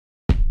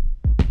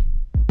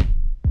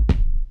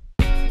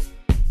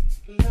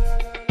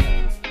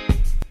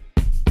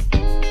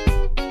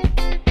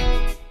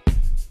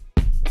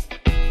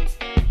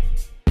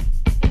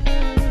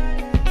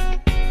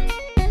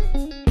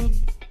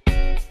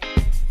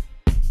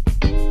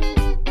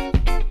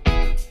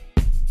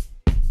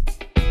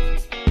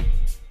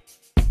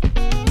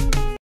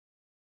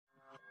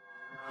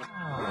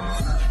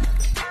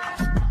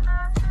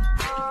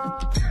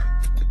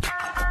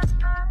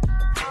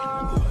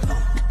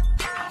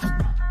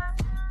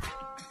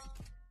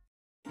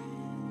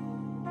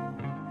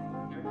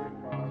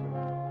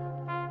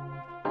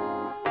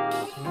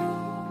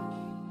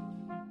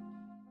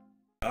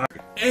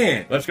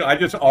And let's go. I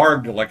just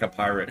argued like a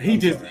pirate.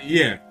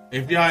 Yeah.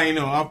 If y'all ain't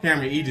know, off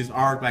camera, he just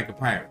argued like a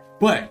pirate.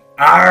 But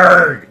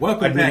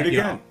welcome back,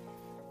 y'all.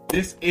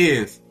 This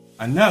is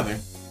another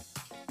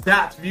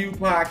Dott's View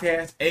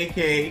podcast,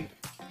 aka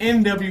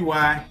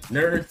NWI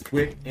Nerds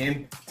with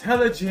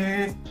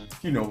Intelligence.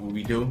 You know what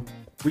we do.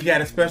 We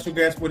got a special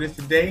guest with us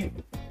today,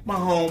 my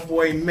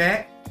homeboy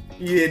Matt.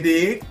 Yeah,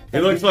 dig. He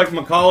looks like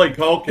Macaulay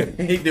Culkin.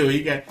 He do.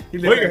 Put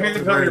your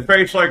hands on your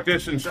face like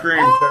this and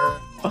scream, sir.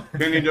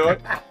 Can you do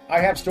it? I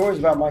have stories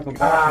about Michael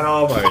God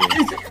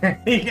almighty.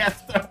 He got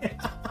stories.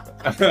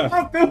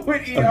 I'm through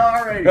with you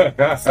already.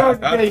 So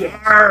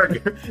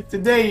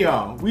today,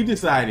 y'all, we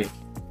decided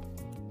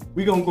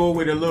we're gonna go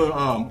with a little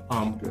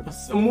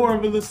more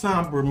of a little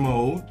somber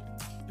mode,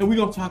 and we're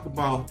gonna talk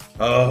about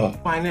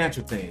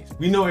financial things.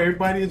 We know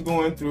everybody is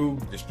going through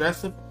the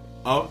stress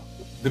of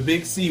the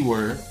big C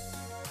word,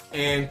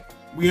 and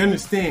we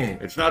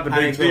understand. It's not the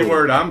big C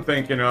word I'm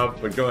thinking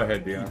of, but go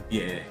ahead, Dion.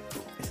 Yeah.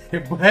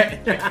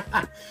 But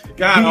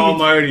God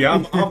almighty,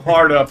 I'm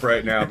hard up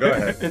right now. Go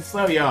ahead.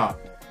 So y'all,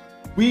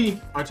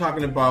 we are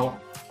talking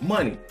about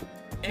money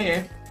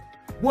and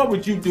what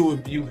would you do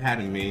if you had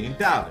 $1 million?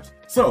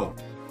 So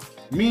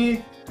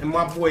me and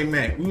my boy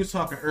Matt, we was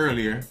talking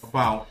earlier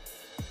about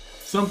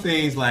some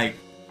things like,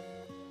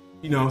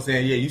 you know what I'm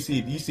saying, yeah, you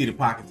see the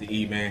pockets of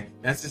E, man.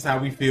 That's just how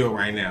we feel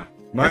right now.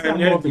 My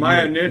initials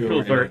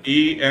are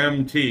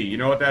EMT. You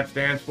know what that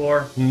stands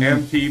for?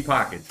 MT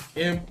pockets.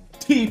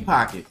 MT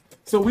pockets.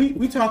 So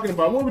we talking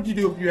about what would you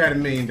do if you had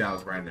 $1 million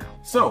right now.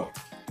 So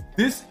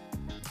this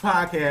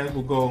podcast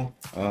will go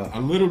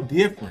a little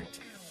different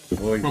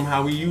from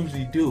how we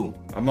usually do.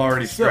 I'm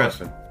already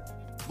stressing.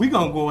 We're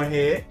gonna go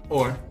ahead,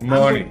 or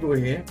money. Go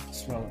ahead.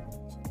 Smell it.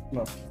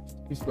 No.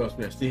 You smell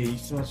stress. See, you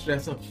smell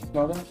stress up.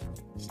 Smell that?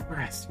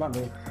 Stress. It's not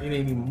me. It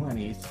ain't even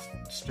money. It's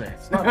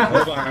stress.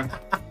 Hold on.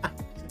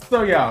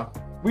 So y'all,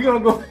 we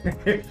gonna go.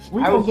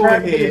 I was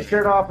trying to get your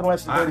shirt off in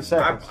less than 30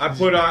 seconds. I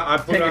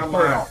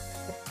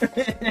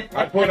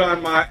put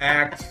on my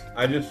Axe.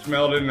 I just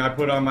smelled it and I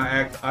put on my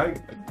Axe.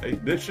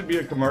 This should be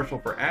a commercial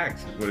for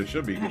Axe, is what it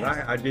should be, because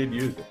I did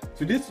use it.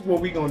 So this is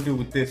what we're gonna do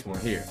with this one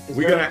here.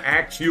 We're gonna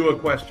ask you a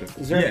question.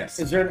 Is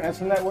there an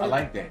S in that word? I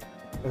like that.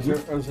 Or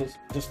is it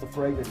just the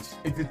fragrance?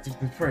 It's just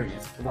the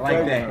fragrance. I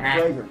like that.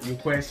 Fragrance. Your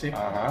question.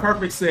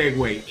 Perfect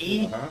segue.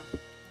 E.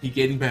 He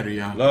getting better,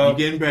 y'all. Love.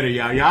 He getting better,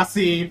 y'all. Y'all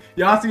see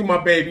my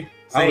baby.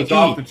 I was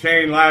off the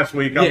chain last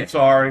week. I'm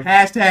sorry.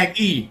 Hashtag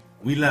E.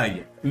 We love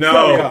you.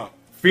 No.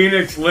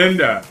 Phoenix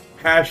Linda.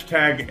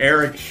 Hashtag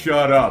Eric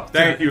shut up.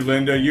 Thank you,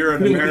 Linda. You're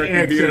an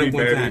American beauty,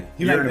 baby.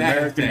 You're an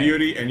American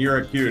beauty and you're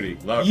a cutie.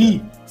 Love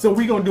you. So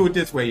we're going to do it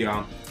this way,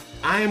 y'all.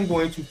 I am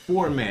going to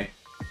format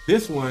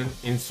this one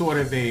in sort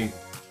of a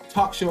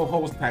talk show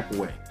host type of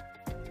way.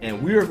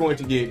 And we are going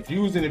to get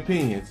views and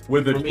opinions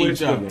with a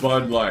twist of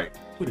Bud Light.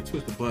 With a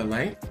twist of Bud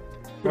Light.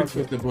 With a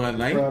twist of Bud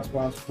Light.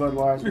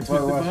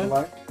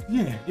 Budweiser.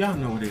 Yeah, y'all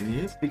know what it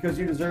is. Because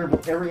you deserve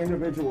what every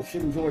individual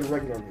should enjoy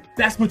regularly.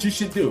 That's what you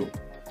should do,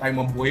 like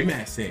my boy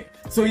Matt said.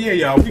 So yeah,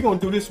 y'all, we're going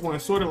to do this one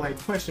sort of like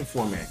question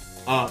format.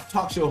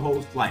 Talk show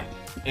host like.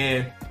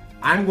 And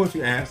I'm going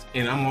to ask,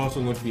 and I'm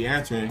also going to be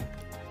answering,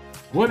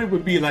 what it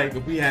would be like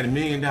if we had $1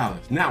 million.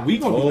 Now, we're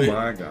going to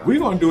do it. We're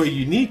going to do it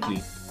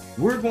uniquely.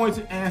 We're going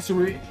to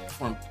answer it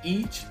from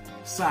each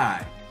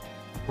side.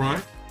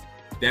 Front.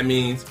 That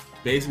means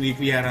basically if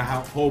we had a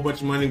whole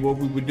bunch of money, what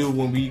we would do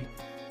when we,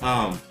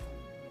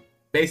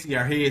 basically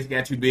our heads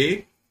got too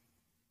big,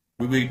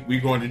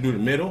 we're going to do the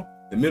middle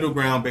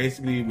ground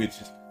basically,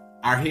 which is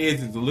our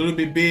heads is a little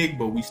bit big,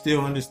 but we still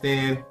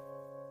understand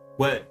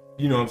what,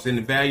 you know what I'm saying,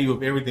 the value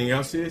of everything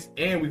else is.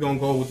 And we're going to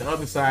go with the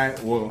other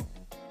side, well,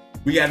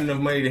 we got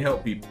enough money to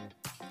help people.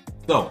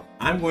 So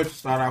I'm going to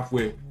start off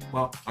with,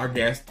 well, our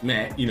guest,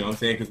 Matt, you know what I'm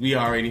saying, because we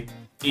already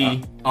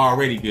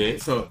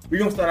good. So we're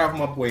going to start off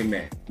with my boy,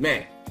 Matt.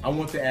 Matt, I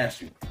want to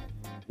ask you,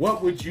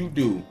 what would you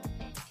do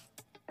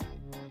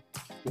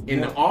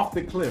in the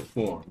off-the-cliff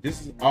form?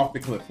 This is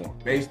off-the-cliff form.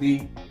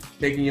 Basically,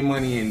 taking your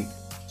money and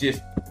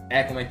just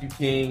acting like you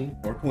king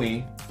or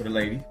queen for the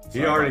lady.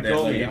 He already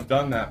told me he's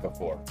done that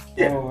before.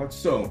 Yeah.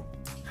 So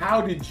how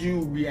did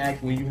you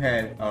react when you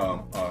had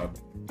a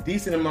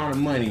decent amount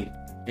of money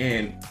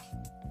and,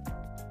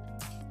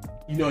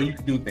 you know, you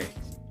could do things?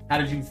 How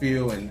did you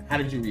feel and how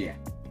did you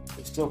react?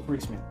 It still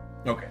freaks me.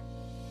 Okay.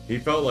 He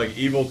felt like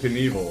Evel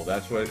Knievel.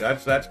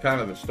 That's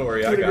kind of the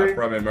story I got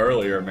from him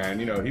earlier, man.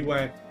 You know, he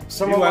went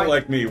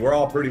like me. We're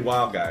all pretty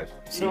wild guys.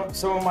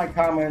 Some of my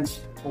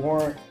comments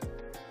warrant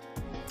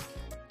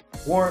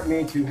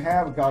me to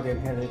have a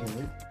goddamn head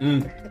injury.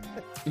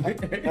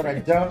 But I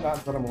don't,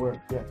 not that I'm aware of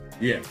yet.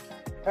 Yeah.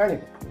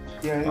 Anyway,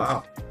 yeah,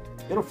 wow.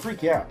 It'll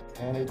freak you out,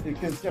 and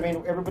because I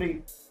mean,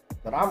 everybody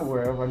that I'm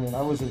aware of, I mean,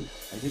 I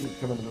didn't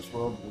come into this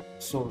world with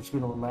a silver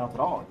spoon in my mouth at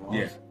all. You know?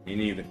 Yeah, me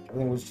neither.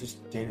 Everything was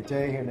just day to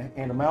day, hand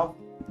to mouth.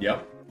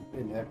 Yep.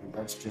 And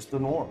that's just the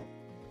norm.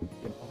 You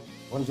know,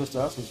 it wasn't just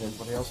us; it was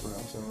everybody else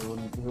around. So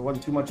there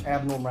wasn't too much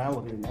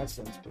abnormality in that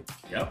sense. But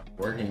yep,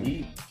 work and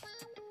eat.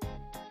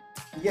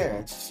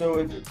 Yeah.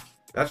 So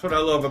That's what I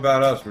love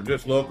about us. We're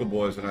just local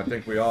boys, and I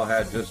think we all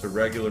had just a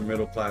regular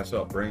middle class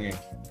upbringing.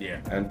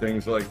 Yeah. And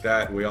things like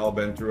that. We all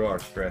been through our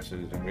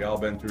stresses, and we all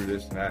been through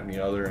this and that and the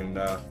other. And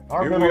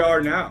here we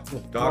are now,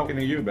 talking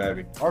to you,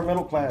 baby. Our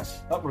middle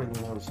class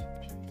upbringing was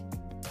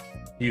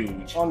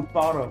huge,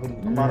 unthought of.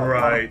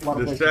 Right. The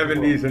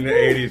 70s and the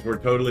 80s were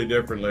totally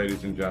different,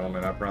 ladies and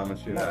gentlemen. I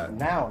promise you that.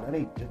 Now,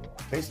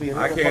 basically,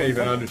 I can't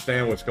even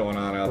understand what's going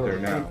on out there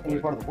now. Any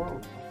part of the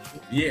world.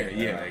 Yeah,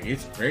 like,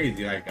 it's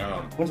crazy. Like,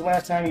 when's the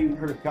last time you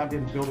heard a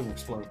goddamn building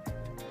explode?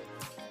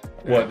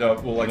 What?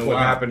 What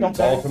happened in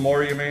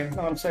Baltimore? You mean?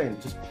 No, I'm saying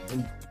just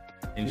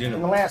in general.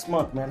 In the last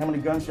month, man, how many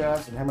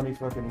gunshots and how many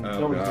fucking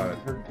buildings have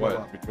you heard?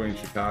 What, between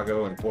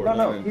Chicago and Portland?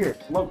 No, here,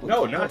 locally.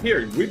 No, not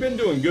here. We've been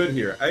doing good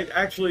here.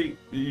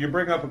 You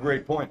bring up a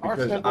great point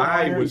because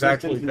I was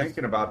actually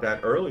thinking about that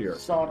earlier.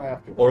 Sought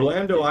after.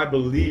 Orlando, I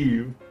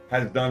believe,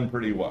 has done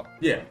pretty well.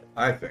 Yeah,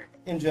 I think.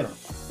 In general.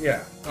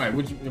 Yeah. All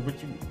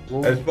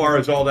right, as far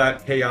as all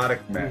that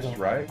chaotic mess,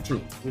 right? True.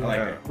 I like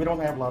that. We don't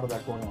have a lot of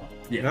that going on.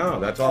 Yeah.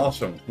 No, that's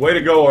awesome. Way to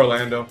go,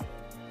 Orlando.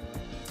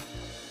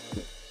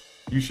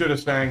 You should have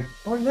sang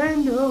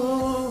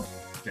Orlando.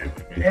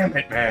 Damn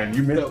it, man!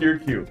 You missed your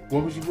cue.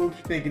 What was you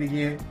thinking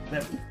again?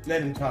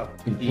 Let him talk.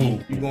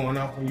 You going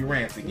off on your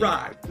rants again?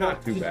 Right.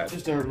 Not too bad.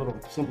 Just our little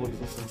simple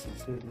existence.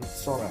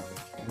 It's sought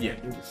after. Yeah.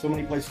 There's so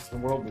many places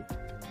in the world that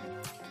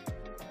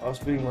us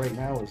being right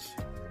now is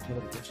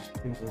it's just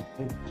things that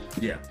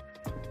yeah.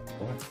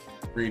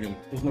 Freedom.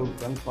 There's no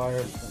gunfire.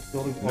 There's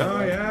no building.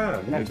 No,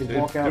 yeah. It's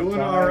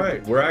doing all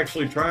right. We're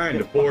actually trying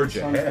to forge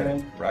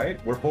ahead, right?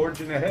 We're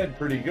forging ahead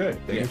pretty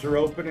good. Things are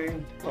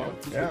opening.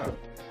 Yeah.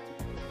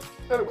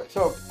 Anyway,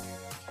 so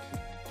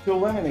to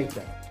eliminate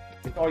that,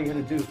 all you got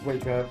to do is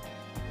wake up,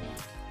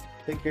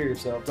 take care of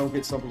yourself. Don't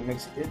get something that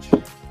makes you itch.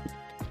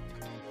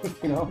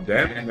 You know,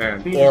 damn it,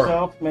 man. Feed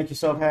yourself, make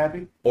yourself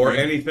happy, or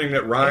anything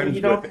that rhymes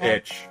with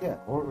itch. Yeah,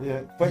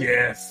 but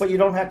you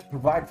don't have to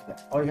provide for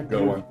that. All you have to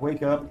do is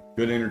wake up.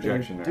 Good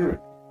interjection there. Do it.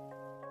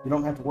 You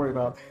don't have to worry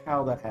about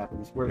how that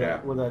happens, where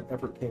that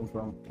effort came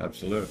from.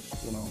 Absolutely.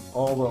 You know,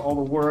 all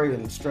the worry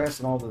and the stress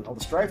and all the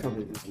strife of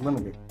it is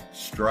eliminated.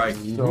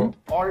 Strife. So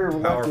all you're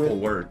left with,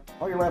 word.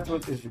 All you're left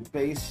with is your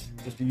base,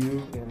 just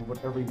you and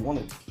whatever you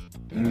wanted.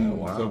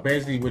 Wow. So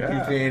basically, what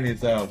you're saying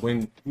is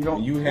when you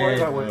worry had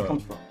about where it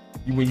comes from.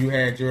 When you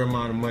had your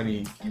amount of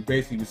money, you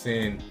basically were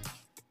saying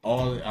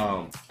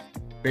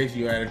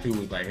basically your attitude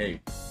was like,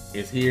 hey,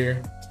 it's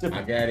here,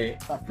 I got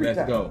it, let's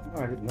go.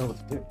 No, I didn't know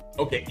what to do.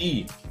 Okay,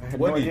 E. I had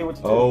no idea what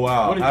to do. Oh,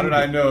 wow. How did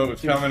I know it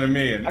was coming to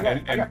me?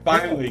 And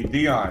finally,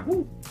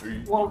 Dion.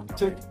 Well,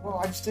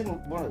 I just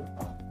didn't want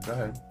to. Go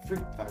ahead.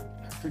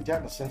 Freaked out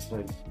in the sense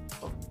that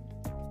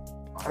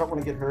I don't want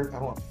to get hurt. I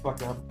don't want to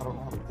fuck up. I don't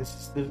know how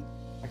to.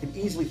 I can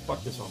easily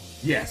fuck this up.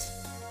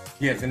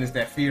 Yes, and it's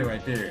that fear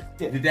right there.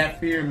 Yeah. Did that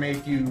fear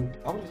make you?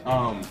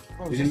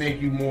 Did it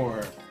make you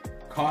more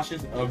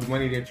cautious of the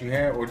money that you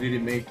had, or did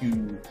it make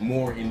you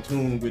more in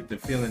tune with the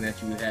feeling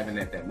that you was having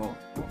at that moment?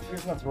 Well,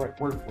 fear's not the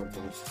right word for it,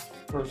 though. It's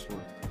the first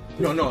word.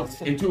 No,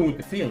 in tune with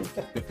the feeling.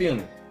 The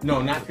feeling.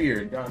 No, not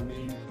fear.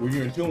 Were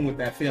you in tune with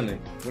that feeling?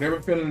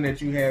 Whatever feeling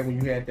that you had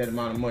when you had that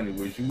amount of money,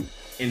 was you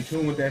in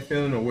tune with that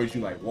feeling, or was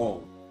you like,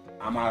 whoa,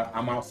 I'm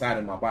outside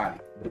of my body?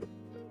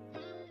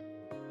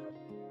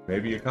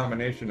 Maybe a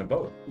combination of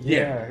both.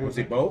 Yeah. Was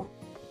it both?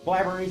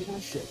 Collaboration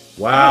and shit.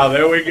 Wow,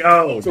 there we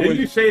go. So did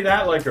you say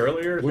that like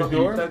earlier?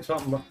 You said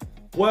something.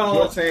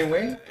 Well, the same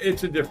way.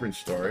 It's a different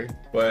story,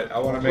 but I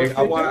want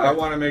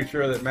to make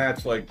sure that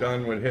Matt's like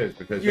done with his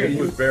because he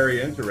was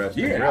very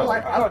interesting. Yeah,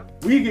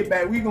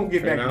 really. We gonna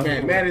get back to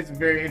Matt. Matt is a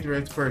very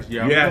interesting person,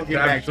 y'all. Yes,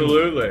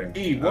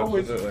 absolutely. Eve,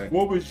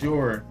 what was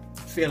your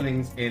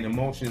feelings and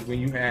emotions when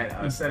you had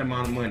a set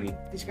amount of money?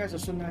 These guys are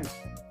so nice.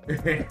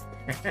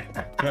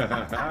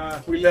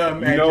 We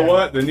love Matt. You know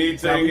what the neat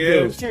thing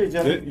is? Cheers,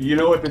 gentlemen. You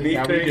know what the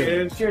neat thing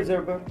is? Cheers,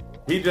 everybody.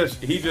 He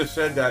just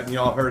said that and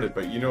y'all heard it,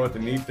 but you know what the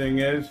neat thing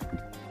is?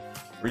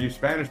 For you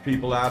Spanish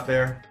people out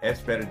there,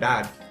 es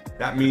verdad.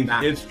 That means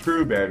it's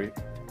true, baby.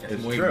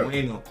 It's true.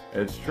 Bueno.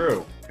 It's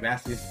true.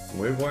 Gracias.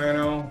 Muy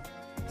bueno.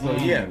 So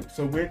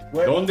so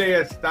what? Donde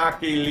está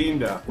aquí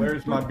linda?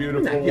 Where's my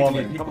beautiful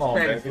woman? Come on,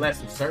 baby.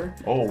 Lesson, sir.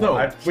 Oh,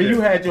 so when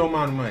you had your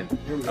amount of money,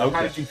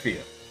 how did you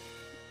feel?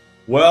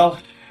 Well,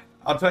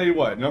 I'll tell you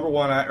what. Number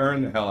one, I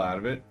earned the hell out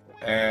of it,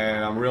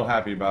 and I'm real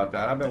happy about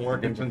that. I've been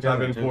working since I've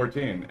been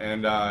 14,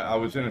 and I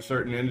was in a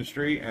certain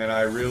industry, and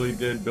I really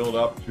did build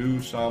up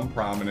to some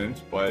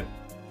prominence. But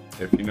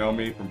if you know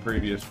me from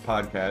previous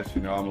podcasts,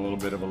 you know I'm a little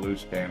bit of a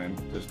loose cannon,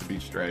 just to be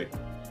straight.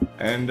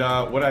 And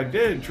what I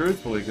did,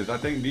 truthfully, because I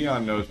think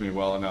Dion knows me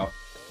well enough,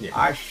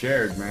 I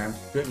shared, man.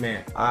 Good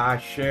man. I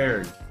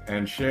shared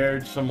and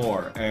shared some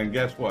more. And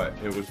guess what?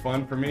 It was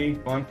fun for me,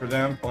 fun for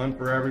them, fun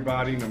for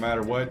everybody, no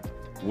matter what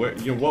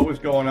was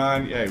going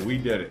on. Hey, we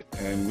did it,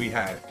 and we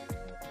had it.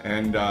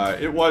 And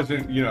it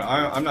wasn't,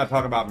 I'm not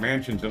talking about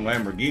mansions and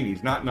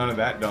Lamborghinis, none of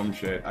that dumb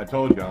shit. I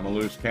told you, I'm a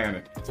loose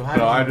cannon. So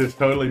I just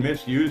totally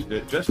misused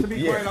it, just to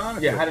be quite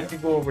honest. Yeah, how did you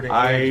go over the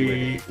edge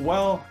with it?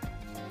 Well...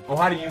 Or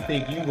how do you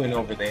think you went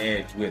over the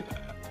edge with it?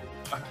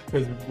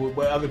 Because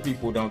what other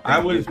people don't think. I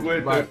was is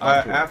with, right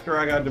about you. after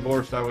I got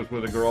divorced, I was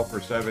with a girl for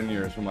 7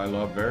 years whom I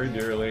loved very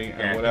dearly and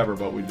Yeah. whatever,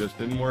 but we just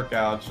didn't work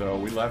out, so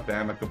we left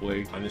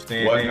amicably.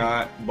 Understand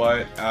whatnot.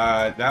 But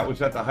that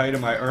was at the height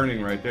of my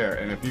earning right there.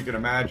 And if you can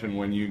imagine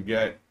when you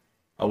get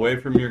away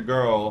from your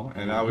girl,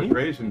 and I was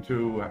raising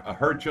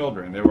her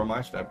children, they were my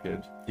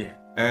stepkids. Yeah.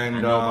 And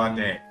I know about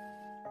that.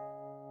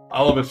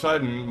 all of a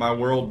sudden, my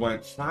world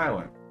went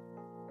silent.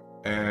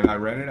 And I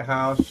rented a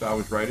house. I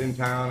was right in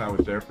town. I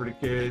was there for the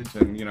kids,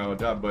 and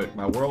but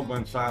my world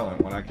went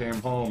silent. When I came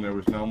home, there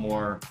was no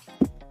more,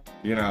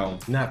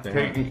 Nothing.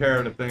 taking care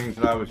of the things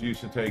that I was used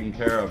to taking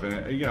care of.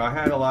 And I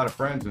had a lot of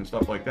friends and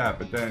stuff like that.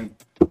 But then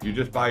you're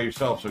just by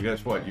yourself. So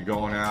guess what? You're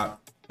going out,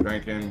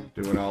 drinking,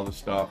 doing all this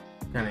stuff,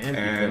 Kind of empty.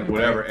 and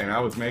whatever. And I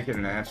was making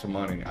an ass of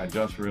money. I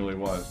just really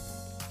was.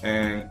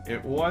 And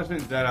it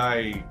wasn't that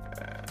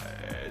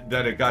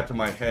that it got to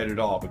my head at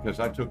all, because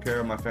I took care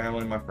of my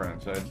family and my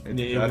friends. That's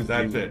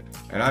it.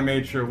 And I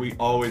made sure we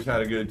always had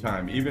a good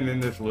time, even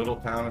in this little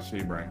town of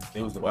Sebring.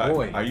 It was a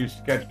boy. I used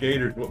to catch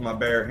gators with my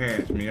bare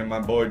hands. Me and my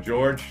boy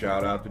George.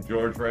 Shout out to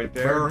George right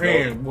there.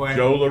 Bare hand, boy.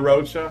 Joe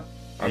LaRosa.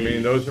 I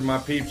mean, those are my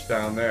peeps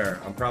down there.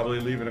 I'm probably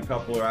leaving a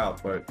couple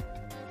out, but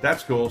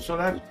that's cool. So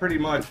that's pretty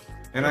much.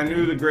 And I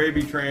knew the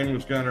gravy train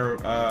was gonna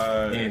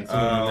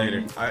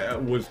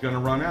was gonna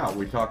run out.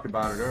 We talked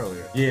about it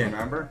earlier. Yeah.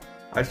 Remember?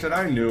 I said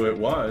I knew it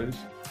was.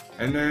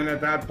 And then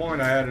at that point,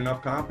 I had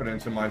enough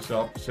confidence in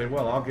myself to say,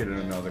 well, I'll get in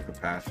another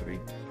capacity.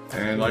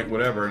 And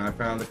whatever. And I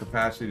found the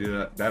capacity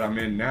that I'm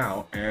in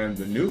now. And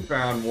the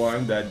newfound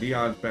one that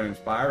Dion's been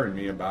inspiring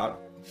me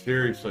about,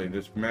 seriously,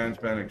 this man's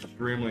been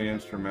extremely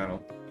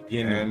instrumental.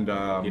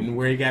 Getting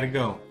where you got to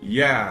go.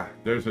 Yeah,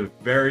 there's a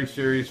very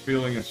serious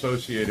feeling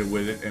associated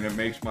with it, and it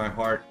makes my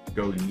heart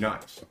go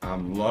nuts.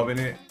 I'm loving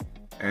it.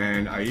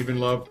 And I even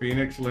love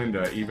Phoenix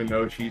Linda, even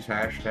though she's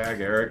hashtag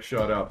Eric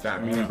Shut Up.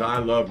 That means I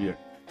love you.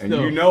 And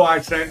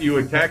I sent you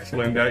a text,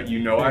 Linda.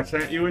 I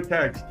sent you a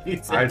text.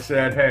 I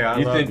said, hey, I love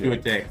you. You sent you a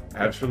text.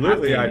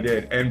 Absolutely, I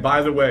did. And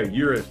by the way,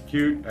 you're as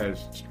cute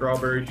as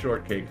strawberry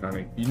shortcake,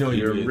 honey.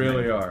 You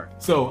really are.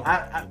 So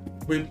I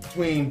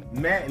between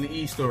Matt and the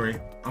E story,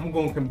 I'm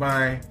going to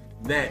combine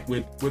that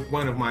with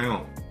one of my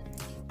own.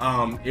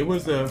 It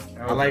was I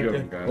like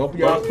both of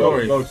y'all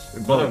stories.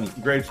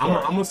 Both great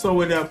stories. I'm gonna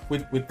sew it up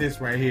with this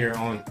right here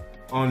on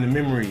the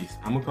memories.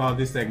 I'm gonna call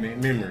this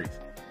segment memories.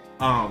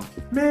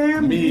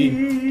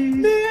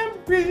 Memories.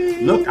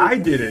 Look, I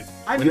did it.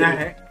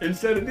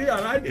 Instead of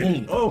Dion, I did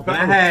it. Oh,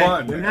 that was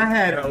fun. When I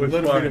had a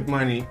little bit of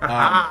money,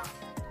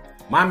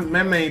 my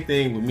main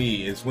thing with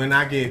me is when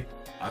I get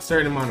a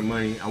certain amount of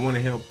money, I want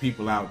to help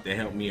people out that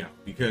help me out,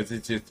 because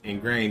it's just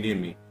ingrained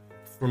in me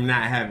from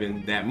not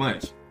having that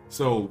much.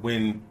 So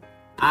when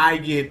I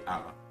get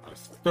a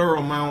thorough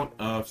amount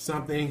of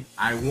something,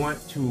 I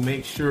want to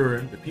make sure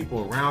the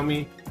people around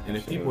me and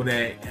the people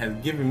that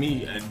have given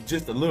me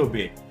just a little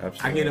bit,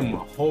 I get them a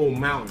whole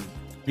mountain,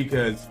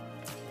 because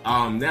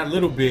that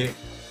little bit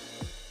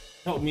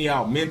helped me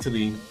out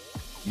mentally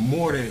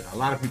more than a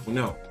lot of people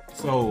know.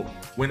 So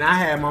when I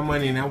had my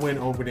money and I went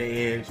over the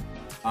edge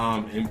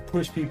and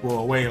pushed people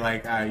away,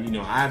 like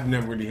I've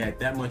never really had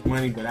that much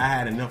money, but I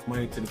had enough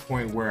money to the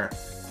point where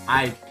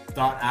I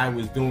thought I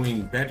was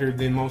doing better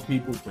than most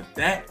people, but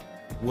that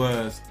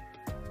was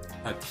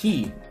a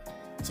key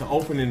to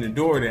opening the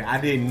door that I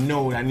didn't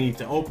know I needed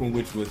to open,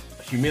 which was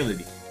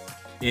humility.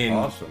 And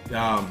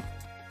awesome.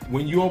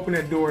 When you open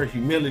that door of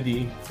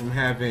humility, from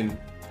having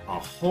a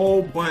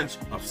whole bunch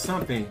of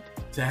something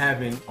to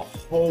having a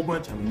whole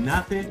bunch of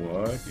nothing,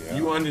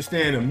 you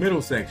understand the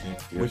middle section,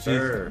 which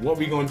is what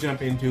we're going to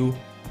jump into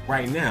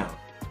right now.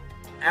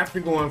 After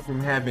going from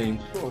having,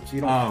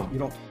 you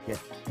don't get.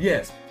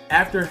 Yes,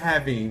 after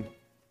having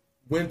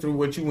went through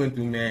what you went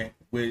through, man,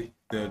 with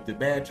the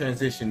bad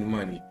transition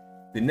money,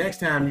 the next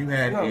time you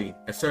had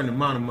a certain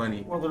amount of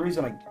money. Well, the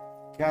reason I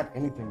got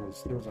anything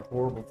was there was a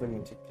horrible thing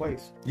that took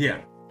place.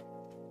 Yeah.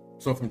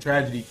 So from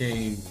tragedy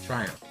came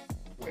triumph.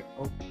 Wait,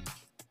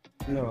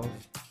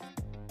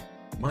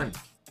 money.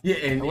 Yeah,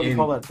 and what do you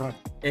call that triumph?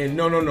 And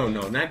no,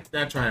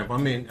 not triumph. I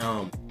mean,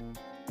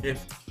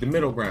 it's the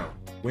middle ground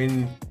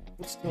when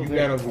you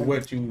got over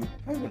what you.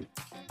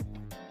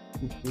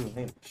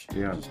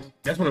 Yeah,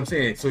 that's what I'm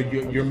saying. So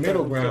your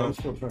middle ground. I'm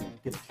still trying to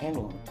get a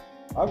handle on it.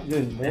 I've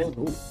done more.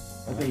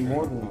 I think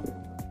more than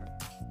one.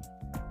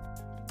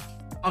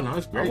 Oh no,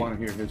 it's great. I want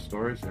to hear his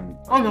stories and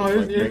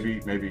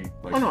maybe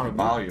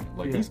volume.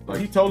 Like he's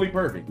totally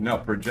perfect. No,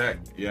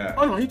 project. Yeah.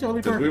 Oh no, he's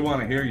totally perfect. We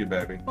want to hear you,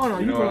 baby. Oh no,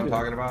 you know what I'm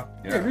talking about?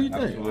 Yeah,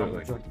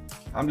 absolutely.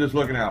 I'm just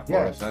looking out for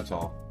us. That's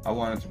all. I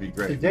want it to be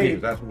great. Today,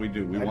 that's what we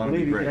do. We want to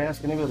be great.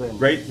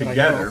 Great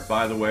together,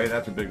 by the way.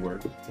 That's a big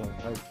word. So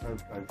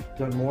I've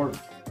done more.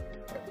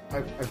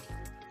 I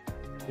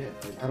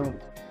don't.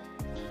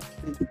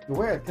 The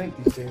way I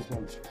think these days,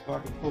 man, is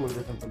fucking totally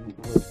different from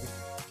the way I think.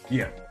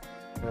 Yeah.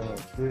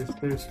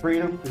 There's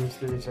freedom,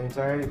 there's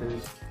anxiety,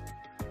 there's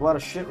a lot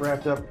of shit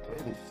wrapped up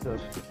in the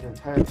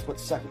entire split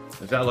second.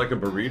 Is that like a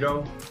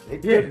burrito?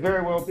 It could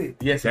very well be.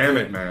 Yes. Damn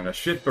it, man. A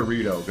shit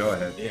burrito. Go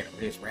ahead. Yeah,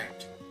 it's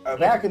wrapped.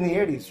 Back in the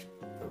 80s,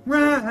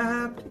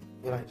 Rap.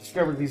 And I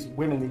discovered these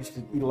women that used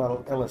to eat a lot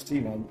of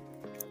LSD, man.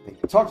 They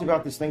talked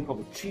about this thing called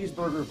the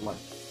cheeseburger of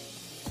life.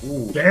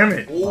 Ooh. Damn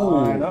it! I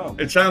know.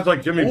 It sounds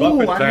like Jimmy Ooh,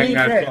 Buffett I sang need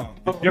that that. song.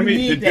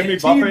 Did Jimmy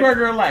Buffett?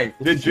 Cheeseburger of life.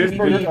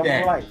 Cheeseburger of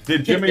that. life. Did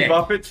Hit Jimmy that.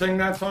 Buffett sing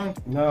that song?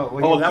 No.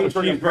 Well, Oh, he that was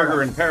cheeseburger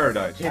Cheeseburger in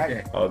Paradise. Hit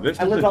that. Oh, this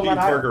I is a lived on that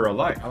cheeseburger of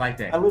life. I like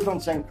that. I lived on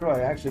St. Croix.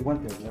 I actually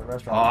went there in that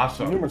restaurant.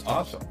 Awesome. Numerous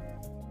times. Awesome.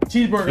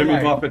 Cheeseburger Jimmy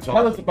life. Buffett's Tell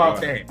awesome. us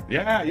about Go ahead. that.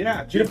 Yeah,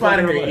 yeah. Get up out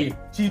of here Cheeseburger and eat. life.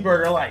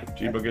 Cheeseburger life.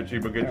 Cheeseburger,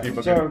 cheeseburger,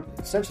 cheeseburger. So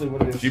essentially,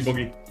 what it is?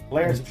 Cheeseburger.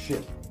 Layers of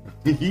shit.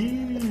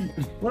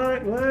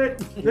 What?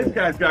 This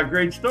guy's got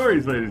great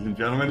stories, ladies and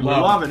gentlemen. We're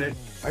Love loving it.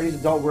 I use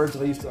adult words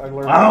that I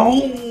learned.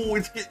 Oh,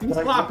 it's getting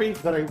that sloppy.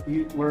 that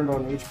I learned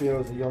on HBO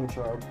as a young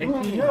child.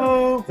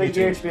 HBO. Thank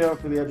you, HBO,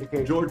 for the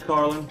education. George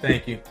Carlin.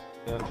 Thank you.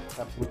 Yeah,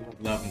 absolutely.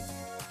 Love him.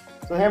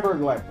 So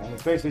hamburger life, man.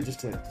 It's basically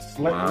just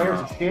Wow. layers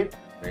of shit.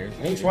 There's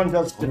And each one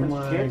does different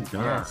my shit.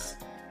 God. Yes.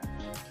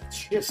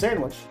 Shit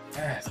sandwich.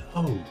 Yes.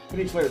 Oh, Put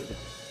each layer.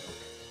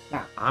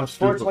 Now, I'm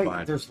unfortunately,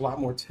 stupefied. there's a lot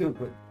more to it.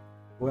 But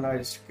when I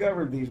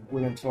discovered these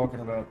women talking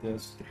about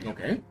this,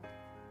 Okay.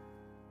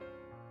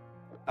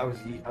 I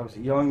was a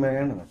young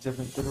man in a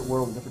different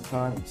world, a different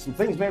time. And some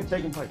things may have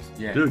taken place.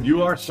 Yeah. Dude,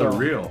 you are So-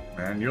 surreal,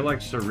 man. You're like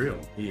surreal.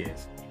 He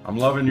is. I'm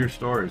loving your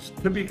stories.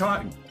 To be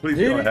kind, please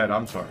Did go it? ahead.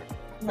 I'm sorry.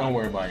 Don't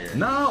worry about it.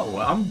 No,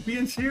 I'm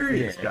being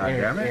serious. God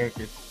damn it.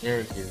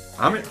 Eric is.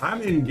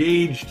 I'm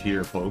engaged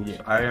here, folks.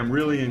 Yeah. I am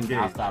really I'll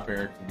engaged. stop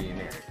Eric from being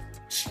Eric.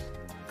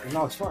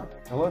 No, it's fun.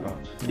 I love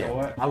it. You know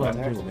what? I love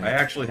him too, man. I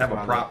actually have a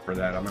That's what I prop for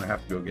that. I'm gonna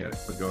have to go get it.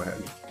 But go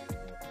ahead.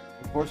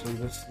 Unfortunately,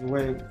 this the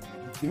way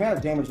the amount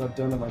of damage I've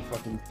done to my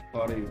fucking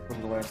body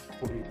over the last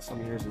 40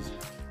 some years is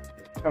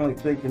kind of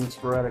like big and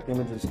sporadic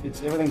images.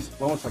 It's everything's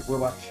almost like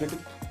robot chicken.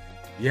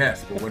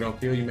 Yes, but what don't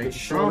kill you makes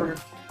you stronger.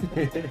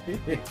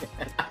 Shorter.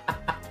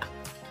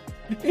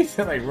 He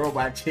said like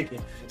robot chicken.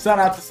 Shout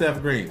out to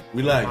Seth Green.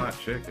 We love Hot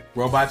you. chicken.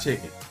 Robot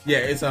chicken. Yeah,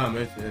 it's an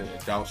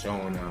adult show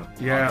on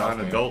Yeah, on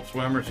Swim. Adult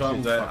Swim or something.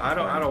 shit's That I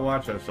fucking don't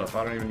watch that stuff.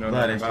 I don't even know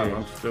Love nothing that about it.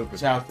 shit. I'm stupid.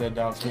 Shout out to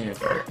Adult Swim.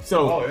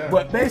 So, Oh, yeah.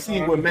 but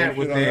basically what Matt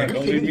was Don't shit on that.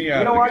 Don't saying. leave me You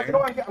out know of what?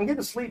 the game. I'm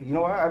getting sleepy. You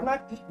know what? I've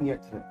not eaten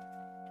yet today.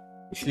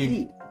 You should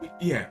See, eat.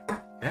 yeah,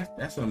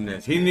 that's something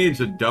that's. He needs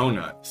a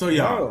donut. So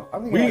y'all, No,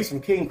 I'm thinking like some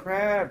king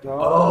crab, dog.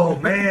 Oh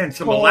man,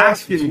 some Pork,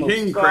 Alaskan some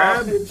king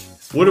crab. sausage.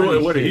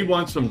 What he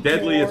wants? Some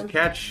deadliest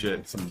catch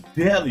shit. some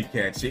deli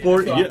cat shit.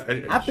 Or- So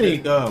yeah, I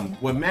think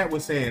what Matt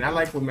was saying. I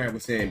like what Matt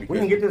was saying We because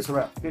can get this in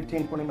about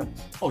 15, 20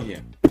 minutes. oh yeah,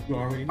 you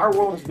already know. Our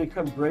world has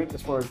become great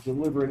as far as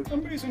delivering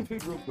amazing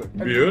food real quick.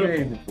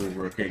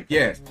 Beautiful. Okay,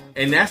 yes,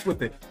 and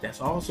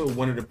that's also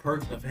one of the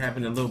perks of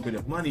having a little bit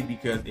of money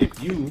because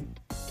if you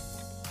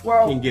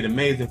Well, can get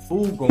amazing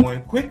food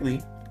going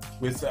quickly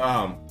with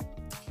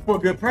for a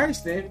good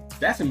price, then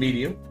that's a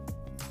medium.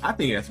 I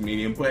think that's a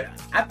medium, but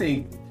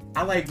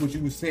I like what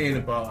you were saying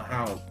about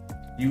how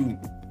you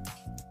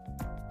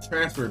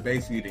transfer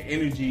basically the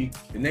energy,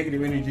 the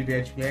negative energy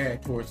that you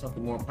had towards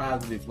something more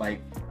positive,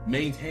 like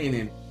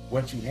maintaining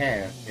what you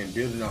have and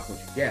building off what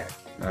you got.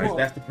 Well,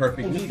 That's the perfect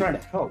I'm just medium.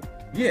 trying to help.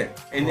 Yeah,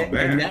 and that,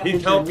 man, and that he's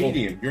was helpful. your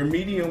medium. Your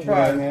medium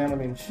Try, was man. I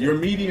mean, shit. your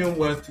medium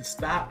was to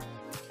stop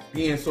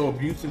being so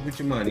abusive with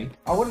your money.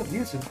 I wasn't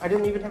abusive. I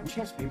didn't even have a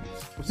chance to be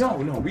abusive.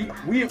 No,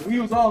 we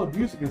was all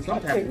abusive in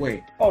some type of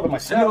way. Oh, to I know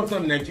myself.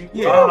 something that you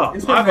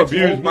it's something I've that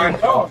you abused hold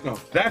myself. no.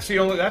 That's the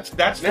only. That's the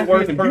That's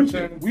worst being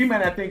abusive. person. We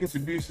might not think it's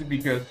abusive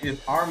because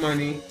it's our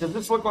money. Does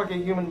this look like a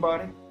human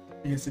body?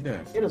 Yes, it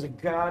does. It is a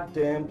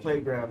goddamn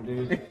playground,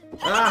 dude.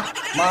 Ah,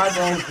 My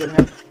brain's been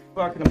having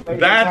fucking amazing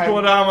that's time.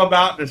 what I'm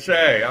about to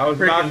say. I was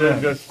about to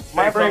Freaking just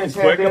My say brain has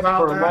something had quick this about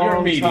for a that. You're a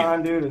long medium.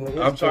 time, dude. And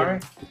I'm sorry.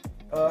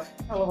 Hell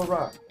of a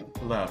rock.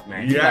 Love,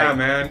 man. Yeah,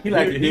 man. He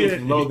like He- to do he-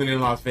 some loathing in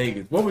Las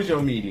Vegas. What was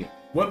your medium?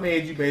 What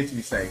made you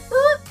basically say,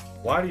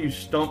 Why do you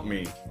stump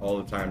me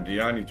all the time,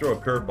 Dion? You throw a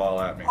curveball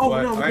at me. Oh,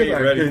 What? no, I ain't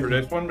because ready like- for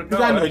this one, but no,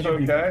 because I know that's you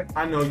be, okay.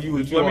 I know you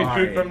was Just let me you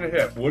shoot are from the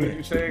hip. What did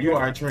you say again? You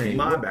are trained.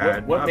 My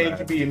bad. What my made bad.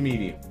 you be a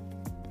medium?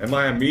 Am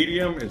I a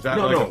medium? Is that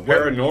No, like no, a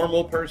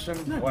paranormal person?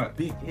 Not What?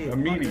 big head. A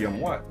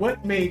medium? What?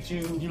 What made you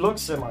You look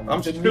semi.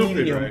 I'm the stupid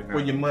medium right now. for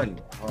your money?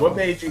 What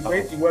made you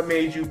basically? What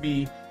made you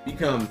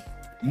become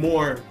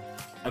more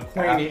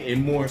acquainted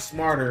and more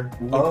smarter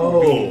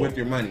with, with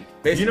your money?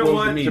 Basically, You know was the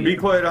what? To medium? be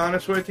quite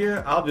honest with you,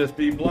 I'll just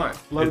be blunt.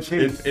 Low It's, T.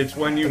 it's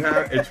when you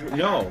have it's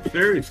no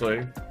seriously.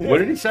 What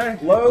did he say?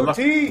 Low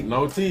T.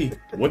 Low T,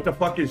 What the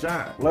fuck is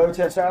that? Low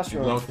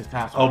testosterone. low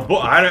testosterone. Oh,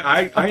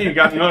 I ain't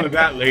got none of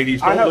that,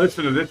 ladies. I Don't know.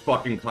 listen to this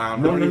fucking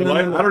clown. No, no,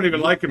 no. I don't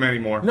even like him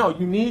anymore. No,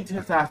 you need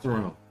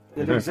testosterone.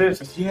 It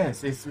exists.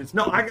 Yes, it's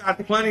No, I got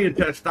plenty of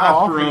Oh, I was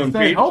testosterone. gonna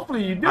say, Pete.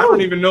 hopefully you do. I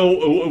don't even know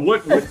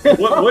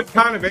what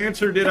kind of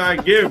answer did I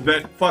give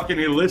that fucking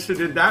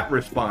elicited that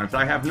response.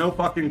 I have no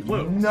fucking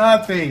clue.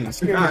 Nothing.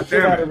 Scared God the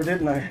shit damn out it. of her,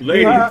 didn't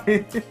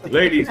I?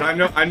 Ladies,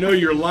 I know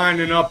you're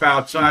lining up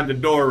outside the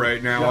door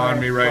right now on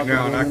me right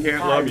now, and I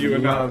can't love you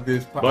enough.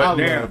 But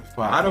damn,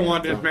 I don't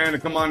want this man to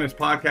come on this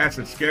podcast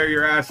and scare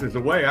your asses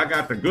away. I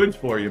got the goods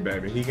for you,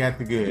 baby. He got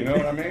the good. You know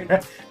what I mean?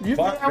 You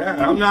Fuck see how that.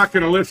 we- I'm not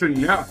going to listen.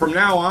 Now, from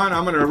now on,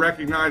 I'm going to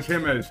recognize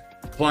him as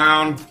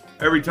Clown.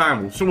 Every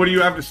time. So what do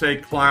you have to say,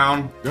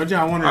 clown? Don't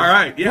y'all want to? All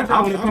right, yeah,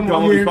 I'm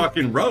going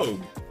fucking rogue.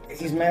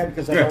 He's mad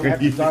because I don't have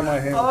to dye my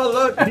hair. Oh,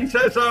 look, he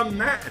says I'm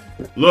mad.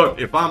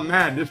 Look, if I'm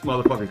mad, this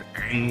motherfucker's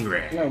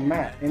angry. No,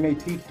 Matt.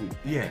 M-A-T-T.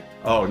 Yeah.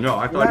 Oh, no,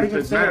 I You're thought not you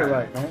even said saying mad. it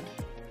right, man.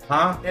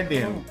 Huh? That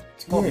damn.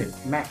 It's called Yeah.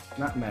 Matt,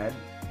 not mad.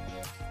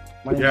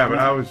 My name's Yeah,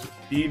 but Matt.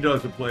 E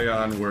does a play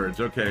on words.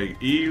 Okay,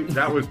 E,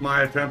 that was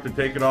my attempt to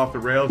take it off the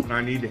rails, and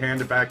I need to hand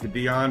it back to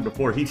Dion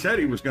before he said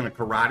he was going to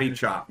karate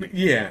chop me.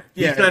 Yeah.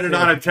 He said it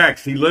on a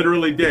text. He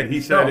literally did.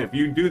 He said, No. if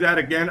you do that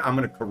again, I'm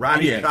going to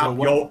karate chop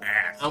your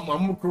ass. I'm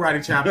gonna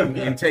karate chop him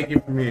and take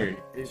it from here.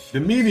 The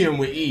medium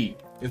with E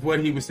is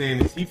what he was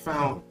saying is he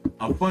found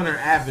a funner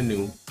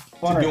avenue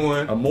to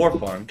doing. More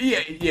fun.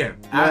 Yeah.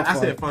 I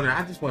said funner.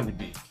 I just wanted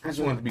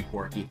to be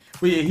quirky.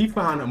 But yeah, he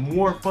found a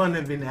more fun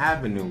of an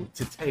avenue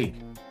to take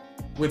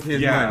with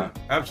his money.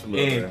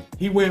 Absolutely. And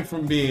he went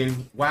from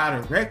being wild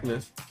and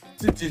reckless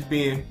to just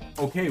being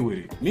okay with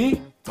it.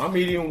 Me, my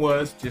medium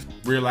was just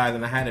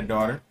realizing I had a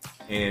daughter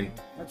and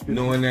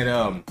knowing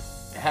that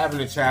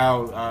having a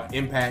child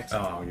impacts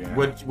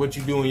what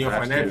you do in your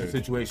financial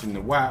situation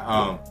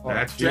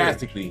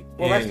drastically.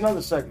 Well, that's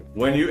another second.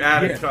 When you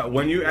add a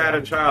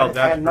child,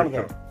 that's none of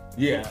that.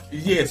 Yeah.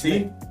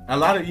 See, a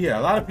lot of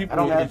people. I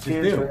don't have it's just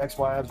kids them. or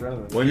ex-wives or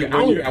anything. When I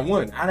only got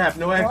one. I'd have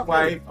no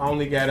ex-wife. I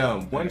only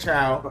got one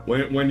child.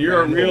 When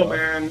you're a real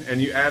man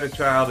and you add a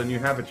child and you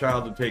have a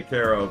child to take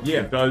care of,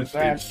 it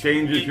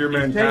changes your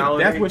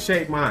mentality. That's what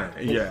shaped mine.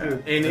 Yeah,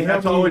 and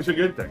that's always a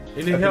good thing.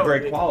 And that's a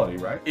great quality,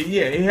 right?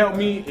 It helped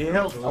me. It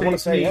helped. I want to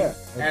say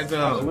as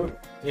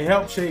it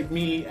helped shape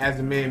me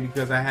as a man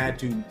because I had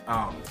to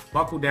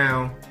buckle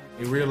down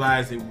and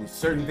realize it was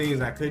certain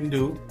things I couldn't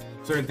do.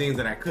 Certain things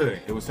that I could.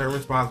 There were certain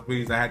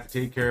responsibilities I had to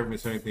take care of and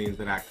certain things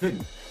that I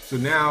couldn't. So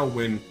now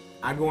when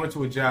I go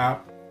into a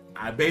job,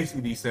 I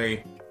basically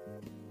say,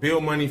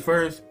 build money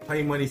first,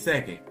 play money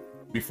second.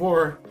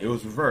 Before, it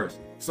was reversed.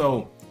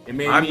 So it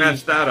made me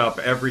messed that up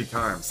every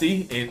time.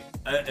 See, and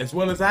as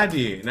well as I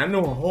did. And I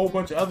know a whole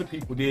bunch of other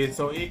people did.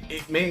 So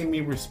it made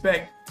me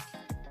respecting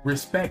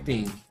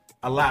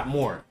a lot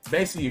more.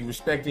 Basically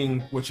respecting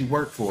what you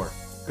work for.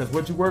 Because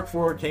what you work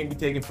for can't be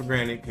taken for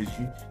granted because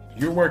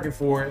you're working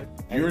for it.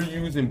 You're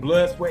using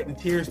blood, sweat, and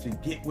tears to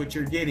get what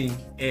you're getting.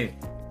 And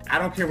I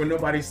don't care what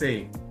nobody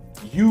say.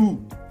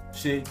 You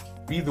should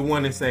be the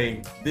one to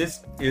say,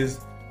 this is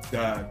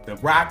the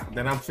rock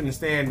that I'm finna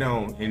stand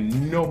on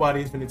and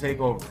nobody's finna take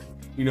over it.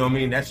 You know what I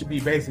mean? That should be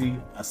basically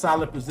a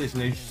solid position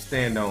that you should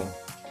stand on.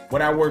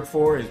 What I work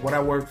for is what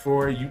I work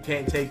for. You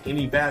can't take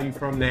any value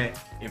from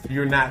that if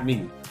you're not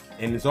me.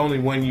 And there's only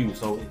one you.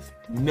 So it's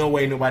no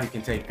way nobody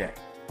can take that.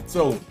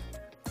 So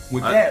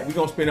with that, we're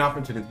going to spin off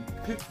into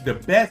the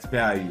best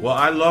value. Well,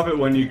 I love it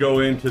when you go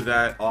into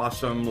that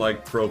awesome,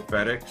 like,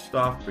 prophetic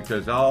stuff,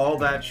 because all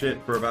that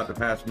shit for about the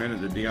past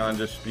minute that Dion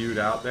just spewed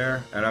out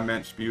there, and I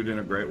meant spewed in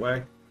a great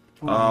way,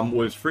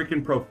 was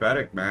freaking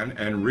prophetic, man,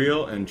 and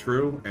real and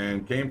true,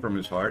 and came from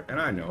his heart, and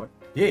I know it.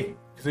 Yeah.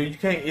 So you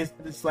can't,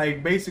 it's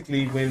like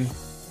basically when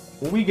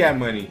we got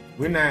money,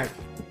 we're not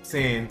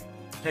saying,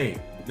 hey,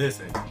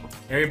 listen,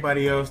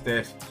 everybody else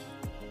that's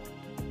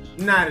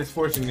not as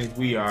fortunate as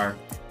we are,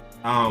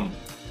 y'all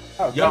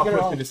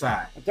push to the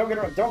side. Don't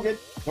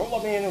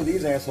let me in with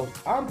these assholes.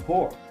 I'm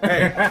poor.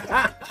 Hey,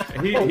 I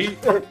don't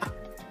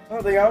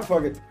think I'm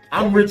fucking.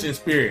 I'm rich in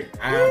spirit.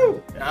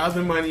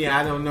 Other money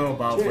I don't know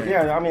about. Shit,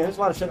 yeah, I mean, there's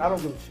a lot of shit I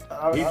don't give.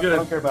 I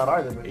don't care about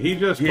either. But he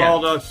just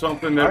called us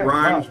something that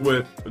rhymes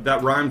with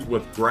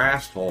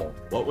grass hole.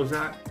 What was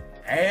that?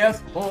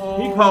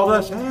 Asshole. He called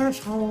us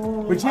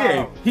asshole. But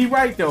yeah, he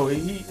right though.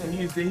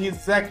 He's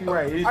exactly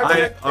right.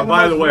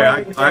 By the way,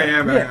 I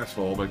am an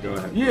asshole, but go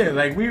ahead. Yeah,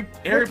 like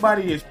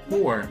everybody is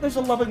poor. There's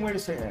a loving way to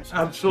say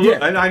asshole. Absolutely.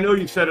 Yeah. And I know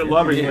you said it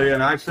lovingly,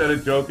 and I said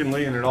it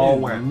jokingly, and it all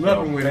went.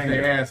 Loving way to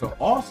say asshole.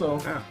 Also,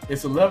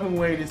 it's a loving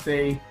way to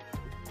say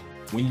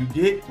when you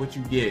get what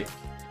you get.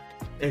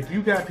 If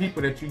you got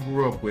people that you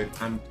grew up with,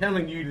 I'm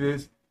telling you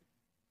this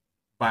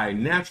by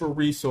natural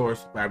research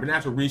and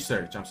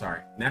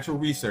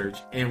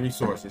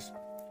resources.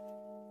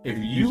 If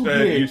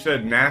you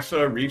said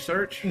NASA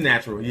research?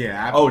 Natural,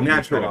 yeah.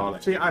 Natural. All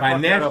that. See, I by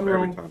fuck that up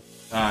every time.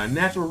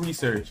 Natural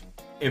research.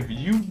 If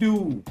you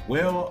do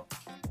well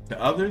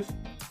to others,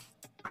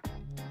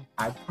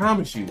 I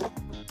promise you,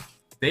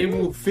 they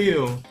will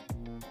feel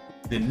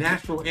the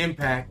natural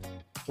impact,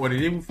 or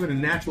they will feel the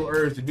natural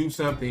urge to do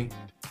something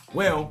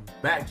well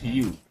back to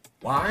you.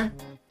 Why?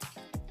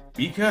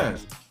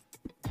 Because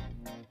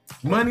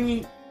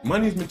money's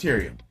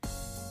material.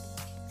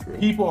 True.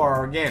 People are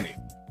organic.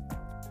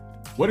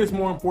 What is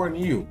more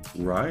important to you?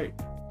 Right.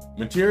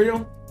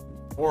 Material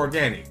or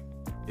organic?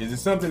 Is it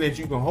something that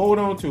you can hold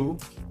on to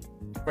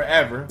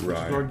forever, which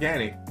is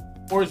organic,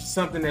 or is it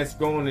something that's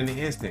going in an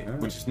instant,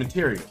 which is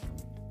material?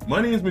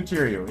 Money is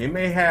material. It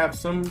may have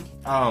some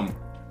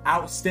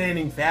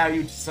outstanding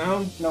value to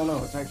some.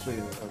 No, it's actually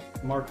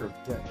a marker of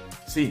debt.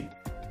 See,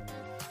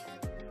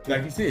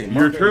 like you said,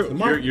 you're true.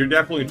 You're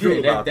definitely true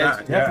about that's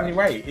that. Definitely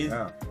right.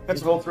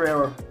 That's a whole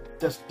 3-hour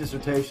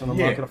dissertation I'm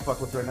not gonna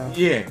fuck with right now.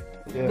 Yeah.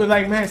 But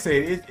like Matt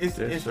said, it's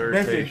that's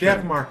the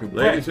death marker.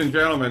 Ladies and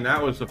gentlemen,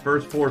 that was the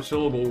first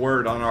 4-syllable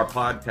word on our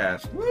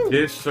podcast. Woo.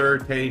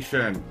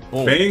 Dissertation.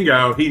 Boom.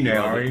 Bingo. He nailed it.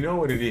 I already know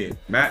what it is.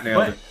 Matt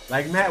nailed it.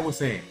 Like Matt was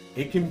saying,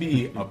 it can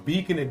be a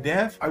beacon of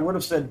death. I would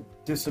have said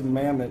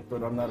dismemberment,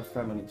 but I'm not a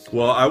feminist.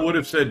 Well, I would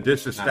have said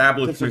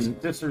disestablishment.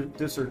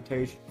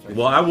 Dissertation.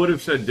 Well, I would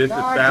have said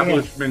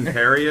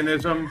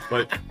disestablishmentarianism,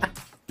 but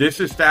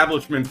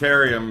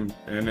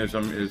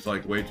disestablishmentarianism is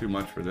like way too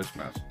much for this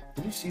mess.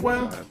 Did you see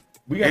that?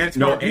 We got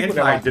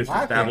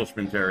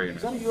anti-disestablishmentarianism.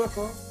 Is that a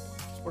UFO?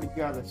 Swear to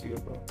God, that's a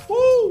UFO.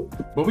 Woo!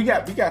 But we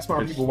got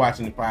smart people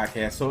watching the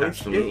podcast, so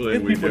it's people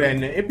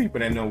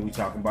that know what we're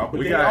talking about.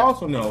 But they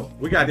also know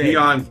we got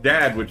Dion's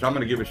dad, which I'm going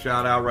to give a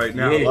shout out right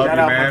now. Yeah, love shout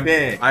you, out man. my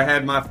dad. I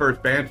had my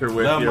first banter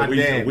with love you. My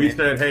dad, we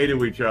said hey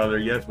to each other.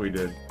 Yes, we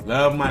did.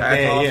 Love my That's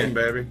dad. awesome,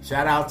 baby.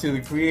 Shout out to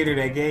the creator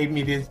that gave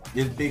me this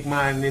big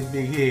mind and this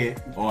big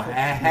head, or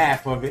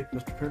half of it.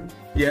 Mr. Curtis?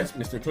 Yes,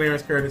 Mr.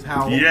 Clarence Curtis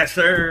Howell. Yes,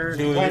 sir.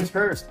 Clarence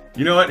Curtis.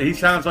 You know what? He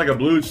sounds like a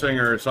blues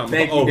singer or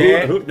something. Thank you,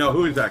 Dad.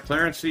 Who is that?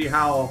 Clarence C.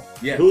 Howell.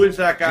 Yes. Who is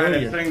that guy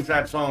Junior. that sings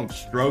that song,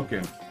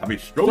 Stroking? I mean,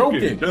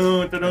 Stroking.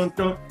 Dun, dun, dun,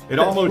 dun. It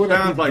That's almost what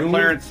sounds like doing.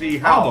 Clarence C.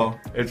 Howell.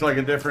 It's like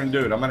a different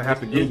dude. I'm going to have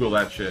to Google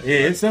that shit. Yeah,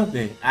 it's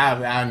something.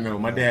 I know.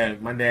 My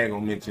dad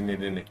gonna mention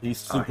it in it. He's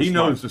super he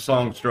smart. knows the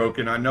song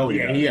Stroking. I know he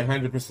Yeah, does. he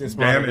 100%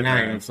 smarter than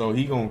I am, man. so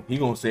he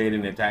gonna say it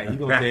in the title. He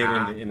gonna say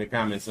it in the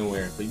comments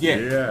somewhere. But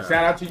yeah,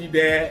 shout out to you,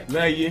 Dad.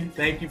 Love you.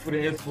 Thank you for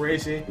the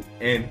inspiration,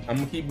 and I'm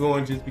gonna keep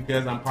going just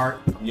because I'm part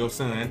of your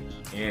son,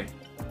 and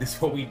this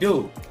is what we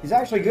do. He's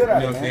actually good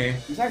at You know it, what I'm man.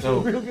 saying? He's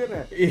actually real good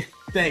at it. Yeah,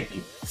 thank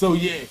you. So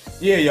yeah,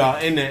 y'all.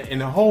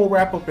 And the whole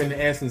wrap up in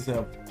the essence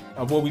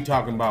of what we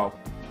talking about.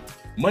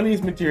 Money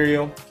is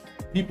material.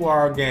 People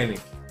are organic.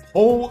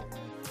 Hold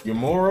your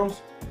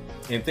morals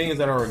and things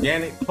that are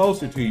organic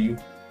closer to you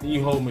than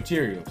you hold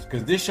materials.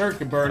 Because this shirt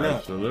can burn up.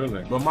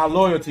 Absolutely. But my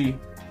loyalty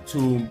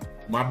to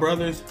my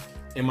brothers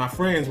and my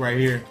friends right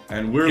here,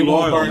 and we're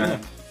loyal, man.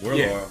 Up. We're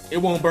loyal. It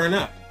won't burn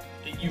up.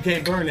 You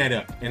can't burn that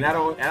up. And I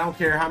don't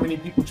care how many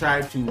people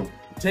try to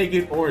take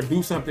it or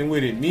do something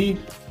with it. Me,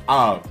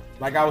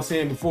 like I was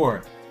saying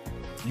before,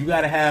 you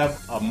gotta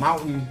have a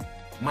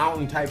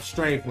mountain type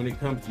strength when it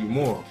comes to your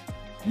morals.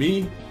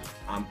 Me,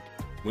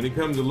 when it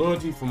comes to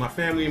loyalty for my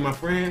family and my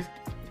friends,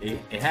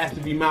 it has to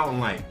be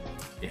mountain-like.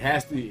 It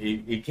has to.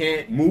 It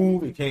can't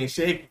move. It can't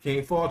shake. It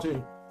can't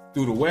falter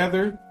through the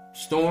weather,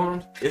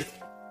 storms. It's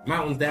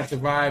mountains that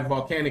survive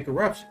volcanic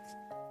eruptions.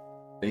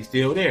 They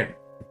still there.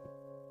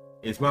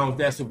 It's mountains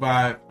that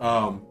survive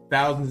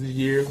thousands of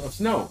years of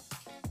snow.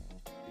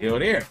 Still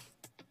there.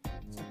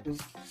 Is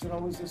it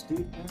always this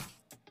deep, man?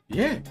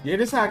 Yeah.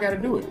 That's how I got to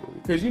do it.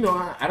 Because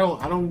I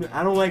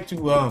don't like to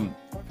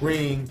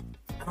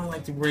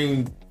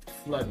bring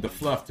the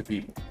fluff to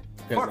people.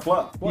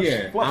 Fluff.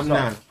 I'm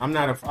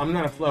not a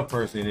fluff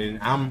person,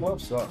 and I'm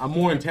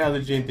more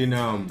intelligent than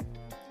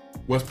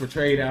what's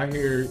portrayed out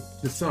here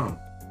to some.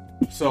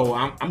 So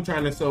I'm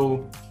trying to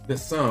sow the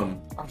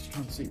sum. I was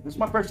trying to see. This is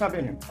my first time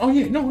in here. Oh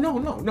yeah, no.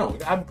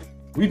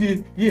 We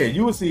did. Yeah,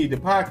 you will see the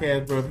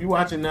podcast, bro. If you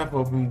watch enough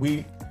of them,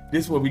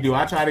 this is what we do.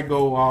 I try to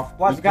go off.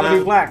 Why's it gotta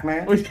be black,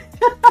 man?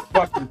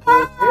 Fucking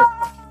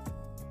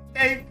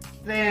Hey,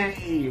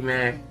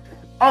 man.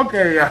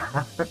 Okay,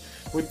 y'all.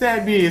 With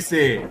that being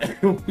said,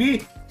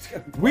 we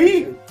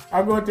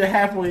are going to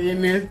halfway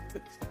in this.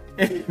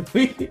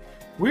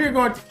 We're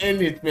going to end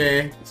this,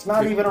 man. It's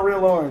not even a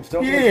real orange.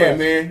 Don't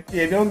man.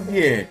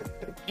 Yeah.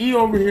 E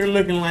over here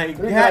looking like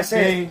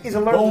he's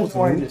allergic to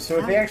oranges. So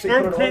if they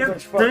actually put an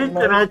orange fucking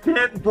I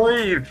can't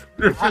breathe.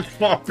 This is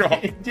fucked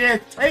up.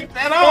 Just take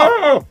that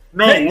off.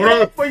 No,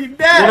 what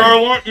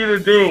I want you to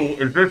do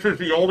is, this is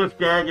the oldest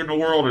gag in the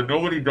world and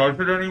nobody does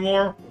it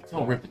anymore.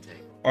 Don't rip the tape.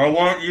 I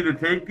want you to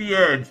take the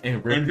edge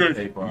and just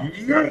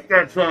yank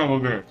that son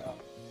of a bitch.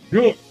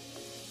 Do it.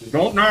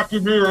 Don't knock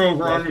your beer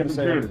over on your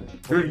computer.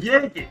 Just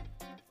yank it.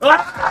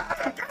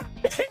 I've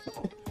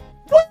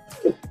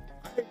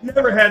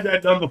never had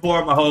that done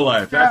before in my whole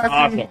life. That's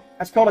awesome.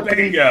 That's called a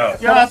bingo.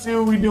 Y'all see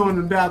what we do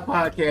in the Dott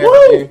podcast.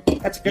 Woo!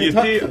 That's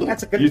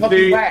a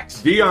Kentucky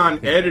wax. Dion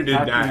edited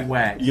that.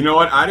 Wax. You know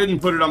what? I didn't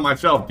put it on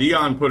myself.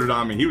 Dion put it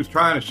on me. He was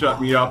trying to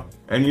shut me up.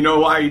 And you know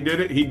why he did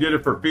it? He did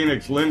it for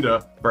Phoenix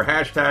Linda for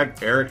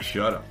hashtag Eric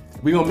Shut Up.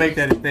 We're going to make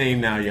that a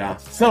thing now, y'all.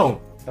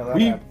 So, I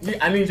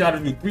need y'all to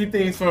do 3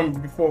 things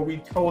before we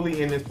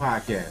totally end this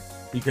podcast.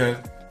 Because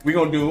we're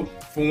going to do,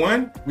 for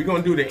one, we're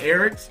going to do the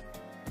Erics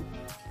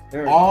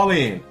all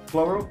in.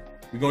 Plural?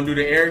 We're going to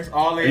do the Erics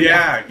all in.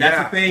 Yeah,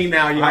 That's the thing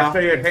now, y'all. I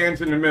say it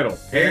hands in the middle.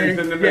 Hands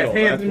in the middle.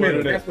 Yeah, hands in the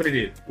middle. That's what it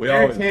is.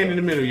 Eric's hand in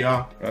the middle,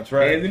 y'all. That's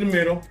right. Hands in the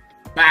middle.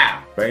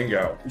 Bow.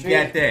 Bingo. You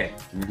got that.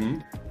 Mm-hmm.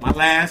 My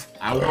last,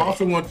 I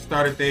also want to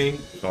start a thing.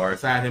 Sorry.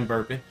 Beside him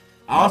burping.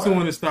 I also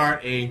want to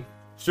start a...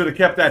 Should have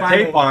kept that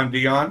tape on,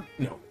 Dion.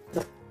 No.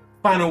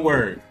 Final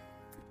word.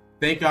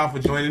 Thank y'all for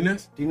joining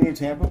us. Do you need a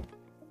tampon?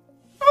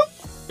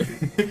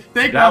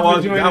 Thank That y'all for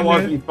was joining that us.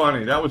 wasn't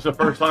funny. That was the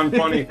first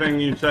unfunny thing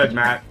you said,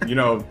 Matt. You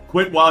know,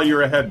 quit while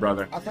you're ahead,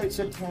 brother. I thought you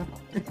said 10.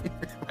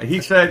 He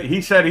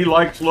said he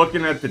likes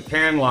looking at the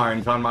tan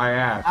lines on my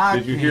ass. I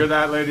Did you can't hear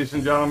that, ladies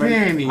and gentlemen?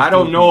 stand these I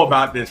don't know people.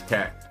 about this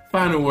cat.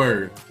 Final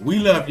word. We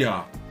love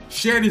y'all.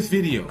 Share this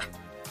video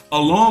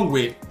along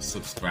with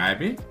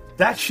subscribing.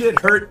 That shit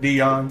hurt,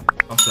 Dion.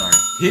 I'm sorry.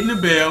 Hitting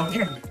the bell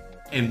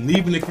and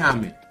leaving a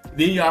comment.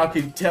 Then y'all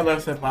can tell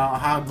us about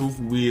how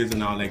goofy we is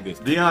and all that good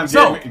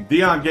stuff.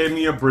 Dion gave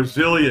me a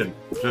Brazilian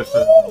just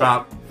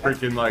about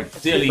freaking like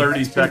Silly.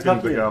 30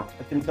 seconds ago.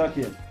 A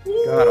Kentuckian.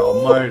 God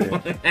almighty.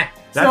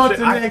 So That's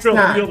till I next still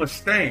time. feel the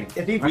stain.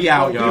 If he, We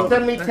out, if y'all. he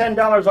send me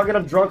 $10, I'll get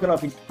him drunk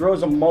enough. He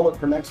grows a mullet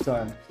for next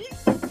time.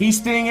 He's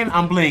stinging,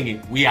 I'm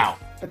blinging. We out.